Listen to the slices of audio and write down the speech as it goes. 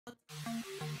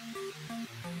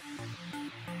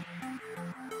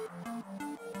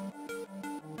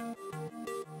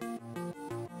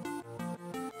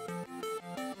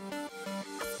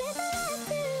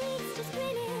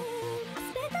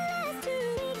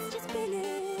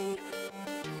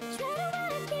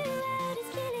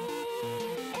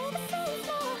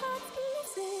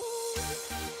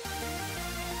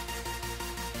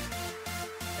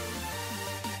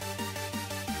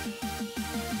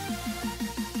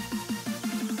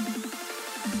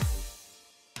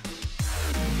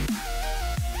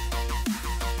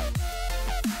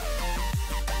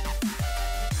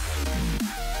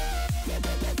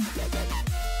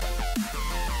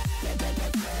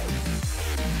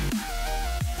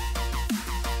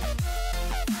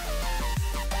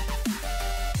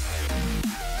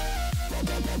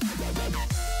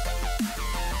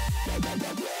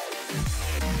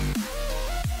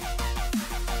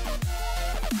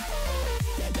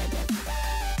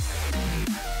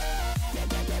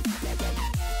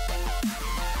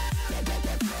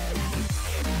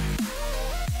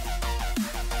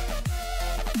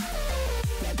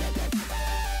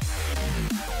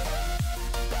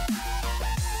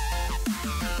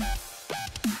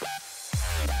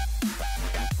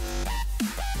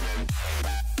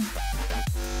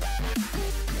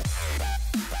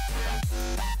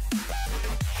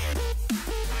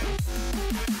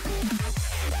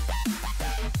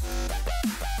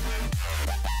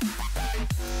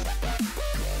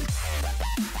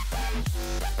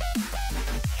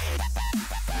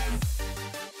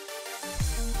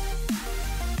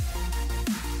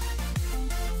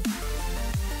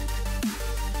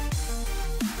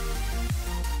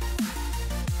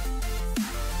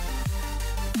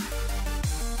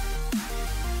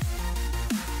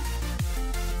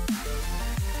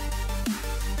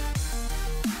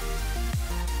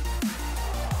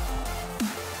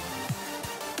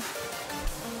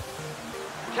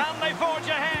Can they forge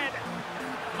ahead?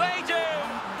 They do!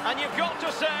 And you've got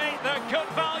to say they're good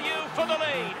value for the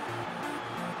lead.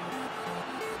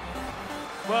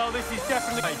 Well, this is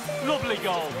definitely a lovely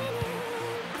goal.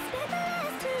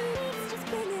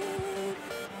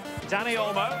 Dani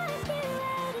Olmo.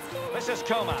 This is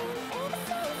Coman.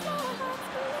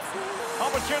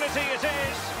 Opportunity it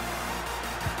is.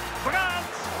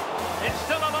 France! It's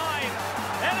still alive.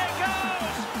 In it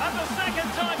goes! And the second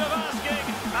time of asking,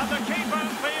 and the keeper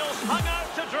feels hung out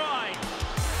to dry.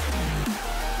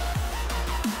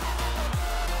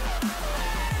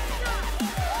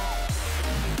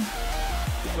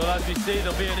 Well, as we see,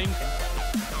 there'll be an ink.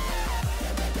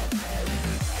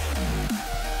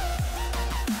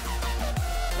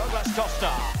 Douglas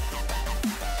Costa.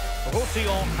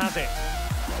 Roussillon has it.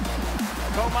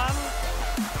 Coman.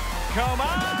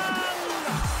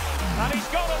 And he's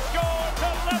got a score to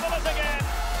level it again.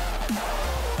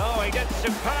 Oh, he did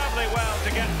superbly well to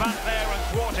get back there and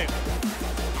thwart him.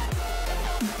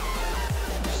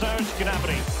 Serge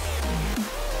Gnabry.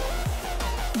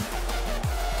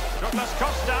 Douglas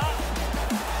Costa.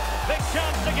 Big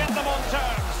chance to get them on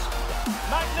terms.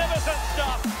 Magnificent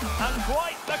stuff. And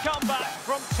quite the comeback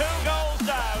from 2 goals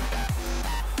down.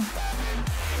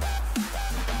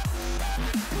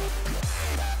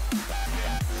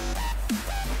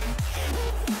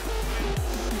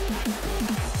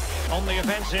 On the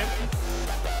offensive.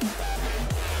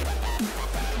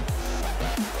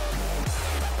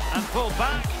 And pulled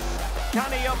back.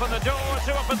 Can he open the door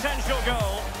to a potential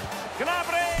goal?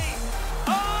 Gnabry!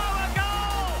 Oh, a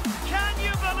goal! Can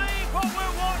you believe what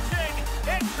we're watching?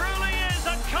 It truly is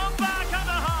a comeback and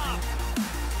a half.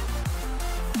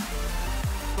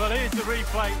 Well, here's the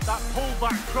replay. That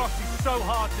pull-back cross is so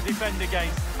hard to defend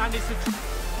against. And it's a...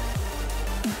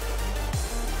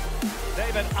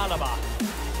 David Alaba.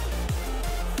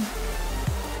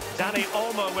 Dani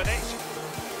Olmo with it.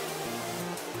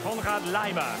 Konrad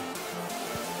Laimer.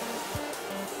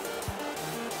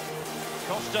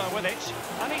 Costa with it.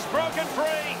 And he's broken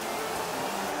free.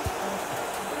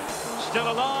 Still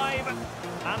alive.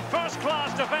 And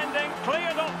first-class defending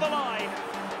cleared off the line.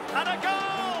 And a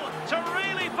goal to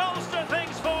really bolster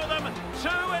things for them. 2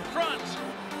 in front.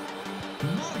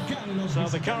 So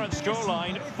the current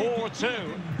scoreline,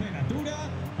 4-2.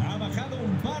 Ha bajado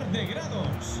un par de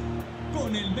grados.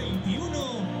 Con el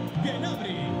 21,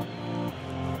 Gnabry.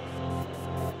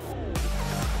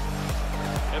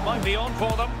 It might be on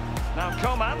for them. Now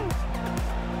Coman.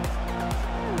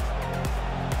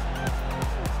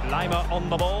 Laimer on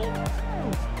the ball.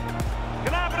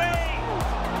 Gnabry!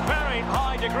 Very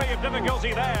high degree of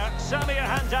difficulty there. Samir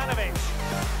Handanovic.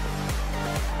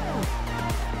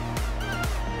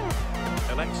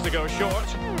 Elects to go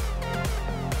short.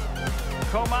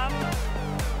 Coman.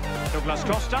 Douglas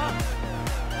Costa.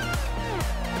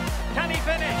 Can he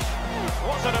finish?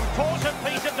 What's an important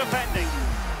piece of defending.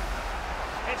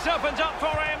 It's opened up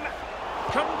for him.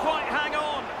 Couldn't quite hang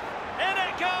on. In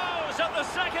it goes at the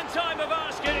second time of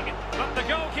asking, but the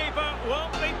goalkeeper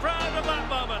won't be proud of that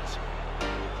moment.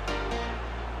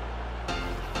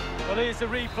 Well, here's the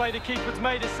replay. The keeper's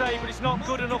made a save, but it's not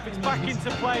good enough. It's back into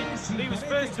play. He was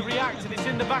first to react, and it's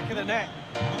in the back of the net.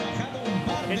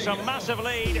 It's a massive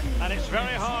lead, and it's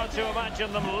very hard to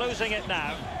imagine them losing it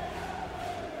now.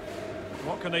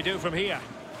 What can they do from here?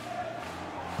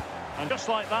 And just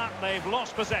like that, they've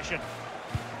lost possession.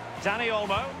 Dani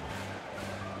Olmo.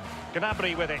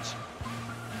 Gnabry with it.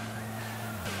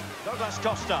 Douglas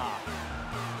Costa.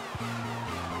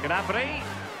 Gnabry.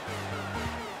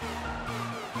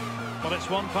 Well, it's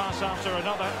one pass after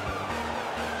another.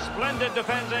 Splendid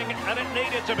defending, and it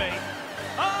needed to be.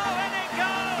 Oh, and it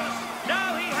goes!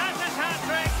 Now he has his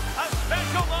hat-trick. A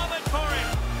special moment for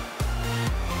him.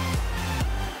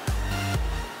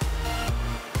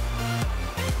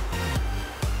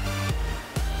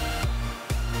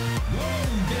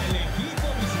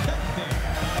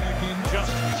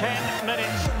 Just 10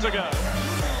 minutes to go.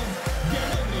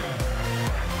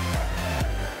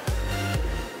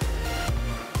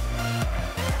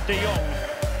 De Jong.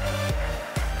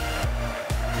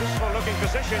 Useful looking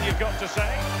position, you've got to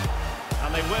say.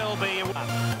 And they will be. And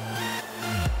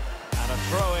a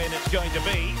throw-in it's going to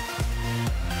be.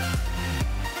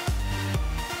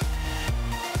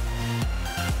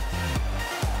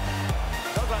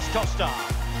 Douglas Costa.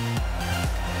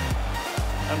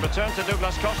 And return to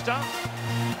Douglas Costa.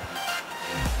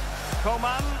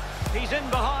 Coman, he's in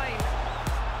behind.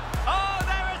 Oh,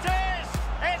 there it is!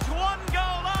 It's one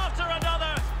goal after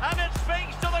another, and it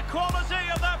speaks to the quality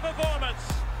of their performance.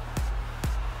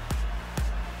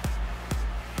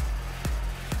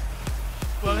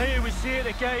 Well, here we see it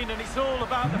again, and it's all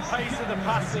about the pace of the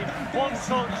passing. One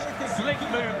touch, slick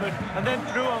movement, and then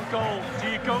through on goal. Do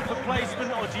you go for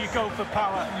placement or do you go for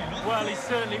power? Well, he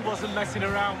certainly wasn't messing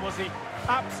around, was he?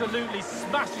 Absolutely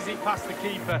smashes it past the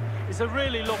keeper. It's a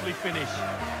really lovely finish.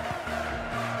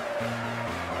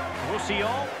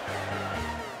 Roussillon.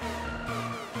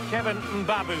 Kevin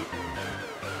Mbabu.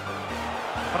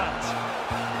 Brandt.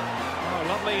 Oh,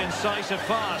 lovely incisive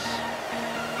pass.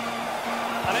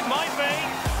 And it might be.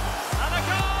 And a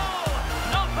goal!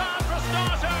 Not bad for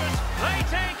starters. They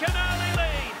take an early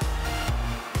lead.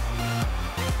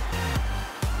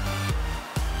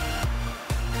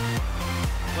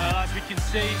 Well, as we can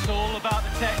see, it's all about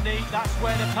the technique. That's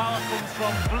where the power comes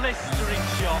from. Blistering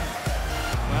shot.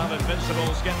 Well,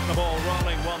 Invincibles getting the ball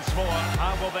rolling once more.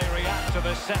 How will they react to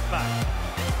this setback?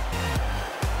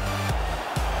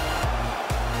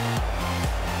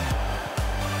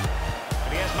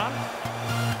 Griezmann.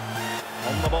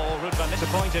 On the ball, Ruben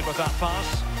disappointed with that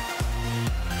pass.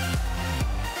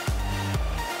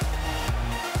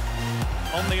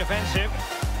 On the offensive.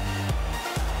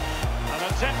 And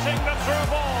attempting the through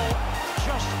ball.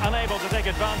 Just unable to take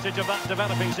advantage of that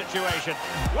developing situation.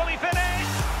 Will he finish?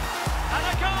 And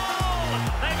a goal!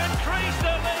 They've increased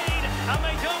their lead, and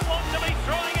they don't want to be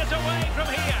throwing it away from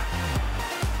here.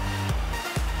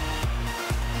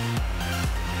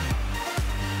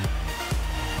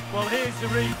 Well, here's the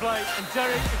replay, and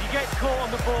Derek, if you get caught on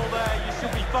the ball there, you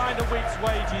should be fined a week's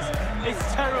wages.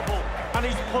 It's terrible, and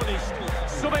he's punished.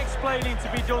 Some explaining to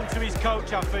be done to his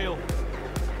coach, I feel.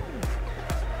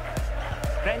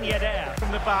 Ben Yedder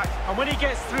From the back, and when he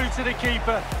gets through to the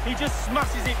keeper, he just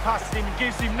smashes it past him and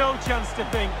gives him no chance to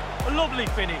think. A lovely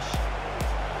finish.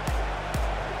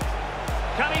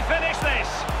 Can he finish this?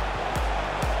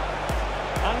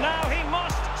 And now he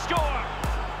must score.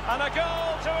 And a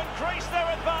goal to increase their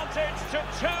advantage to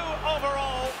 2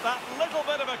 overall. That little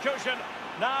bit of a cushion.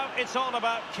 Now it's all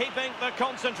about keeping the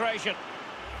concentration.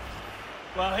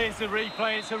 Well, here's the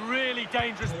replay. It's a really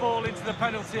dangerous ball into the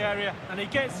penalty area, and he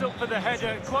gets up for the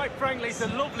header. Quite frankly, it's a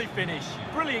lovely finish.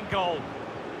 Brilliant goal.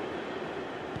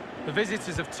 The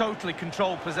visitors have totally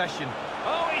controlled possession.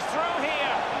 Oh, he's through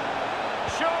here.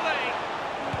 Surely.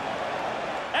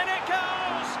 And it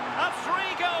goes. A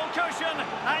 3-goal cushion,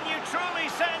 and you truly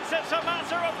sense it's a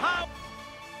matter of how...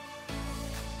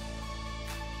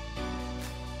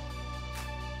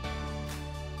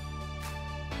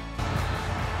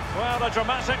 Well, a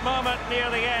dramatic moment near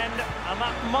the end, and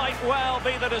that might well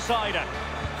be the decider.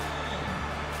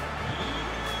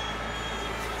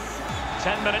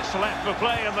 10 minutes left for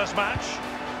play in this match.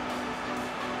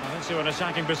 And into an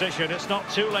attacking position, it's not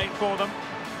too late for them.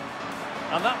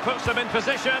 And that puts them in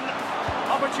position.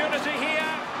 Opportunity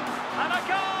here. And a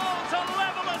goal to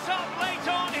level us up late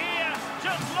on here.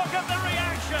 Just look at the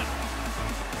reaction.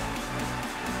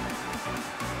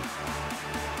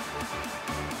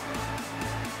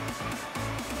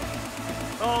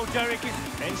 Oh, Derek is...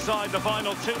 Inside the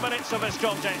final 2 minutes of this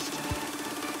contest.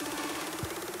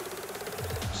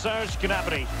 Serge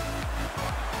Gnabry.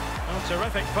 Oh,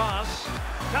 terrific pass.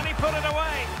 Can he put it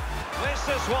away? This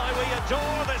is why we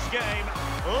adore this game.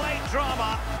 Late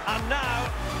drama, and now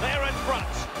they're in front.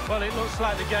 Well, it looks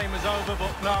like the game is over,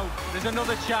 but no, there's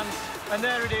another chance. And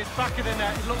there it is, back of the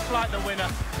net. It looks like the winner.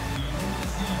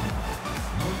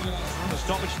 The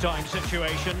stoppage time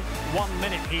situation, 1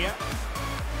 minute here.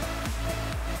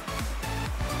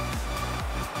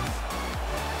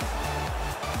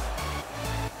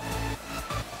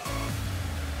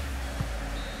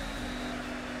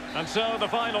 And so the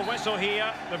final whistle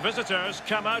here, the visitors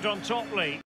come out on top, Lee.